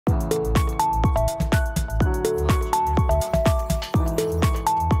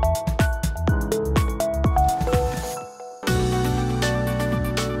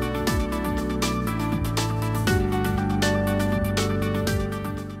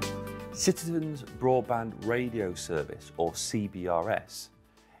Citizens Broadband Radio Service, or CBRS,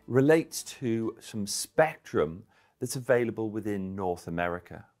 relates to some spectrum that's available within North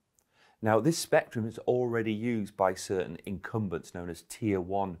America. Now, this spectrum is already used by certain incumbents known as Tier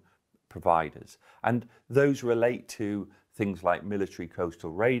 1 providers, and those relate to things like military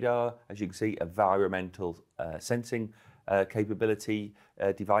coastal radar, as you can see, environmental sensing capability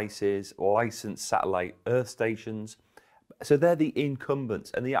devices, licensed satellite earth stations. So they're the incumbents,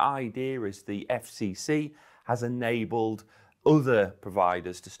 and the idea is the FCC has enabled other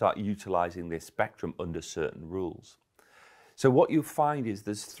providers to start utilizing this spectrum under certain rules. So what you'll find is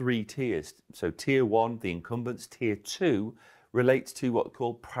there's three tiers. So tier 1, the incumbents. Tier 2 relates to what are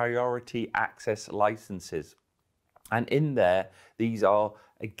called priority access licenses. And in there, these are,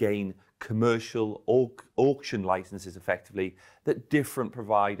 again, commercial auction licenses, effectively, that different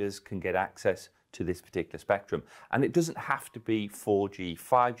providers can get access to this particular spectrum. And it doesn't have to be 4G,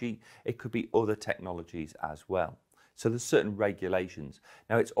 5G, it could be other technologies as well. So there's certain regulations.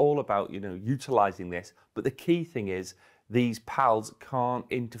 Now, it's all about, utilizing this, but the key thing is these PALs can't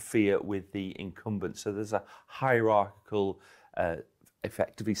interfere with the incumbents. So there's a hierarchical,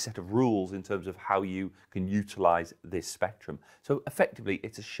 effectively set of rules in terms of how you can utilize this spectrum. So effectively,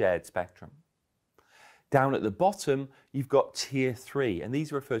 it's a shared spectrum. Down at the bottom, you've got Tier 3, and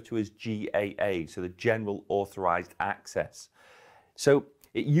these are referred to as GAA, so the General Authorized Access. So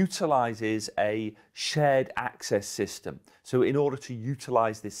it utilizes a shared access system. So in order to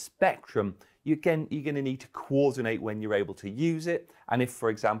utilize this spectrum, you're going to need to coordinate when you're able to use it. And if, for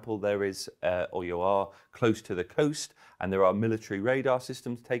example, there is, or you are close to the coast and there are military radar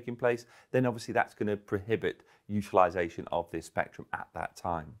systems taking place, then obviously that's going to prohibit utilization of this spectrum at that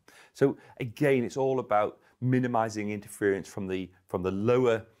time. So again, it's all about minimizing interference from the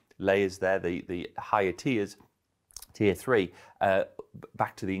lower layers there, the higher tiers, Tier 3,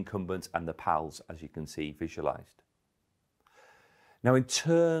 back to the incumbents and the PALs, as you can see visualized. Now, in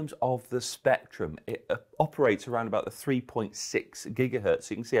terms of the spectrum, it operates around about the 3.6 gigahertz.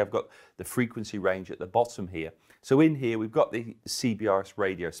 So you can see I've got the frequency range at the bottom here. So in here, we've got the CBRS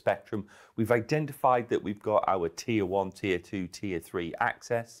radio spectrum. We've identified that we've got our Tier 1, Tier 2, Tier 3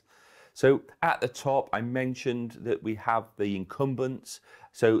 access. So at the top, I mentioned that we have the incumbents.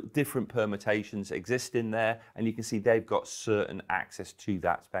 So different permutations exist in there, and you can see they've got certain access to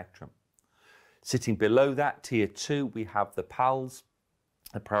that spectrum. Sitting below that, Tier 2, we have the PALs,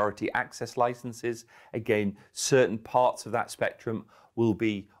 the priority access licenses. Again, certain parts of that spectrum will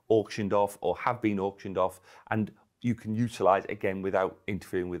be auctioned off or have been auctioned off, and you can utilize, again, without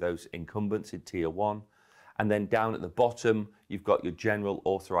interfering with those incumbents in Tier 1. And then down at the bottom, you've got your general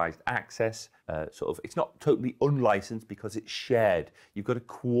authorized access. It's not totally unlicensed because it's shared. You've got to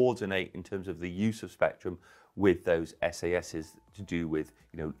coordinate in terms of the use of spectrum with those SASs to do with,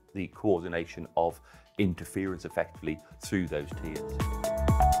 the coordination of interference effectively through those tiers.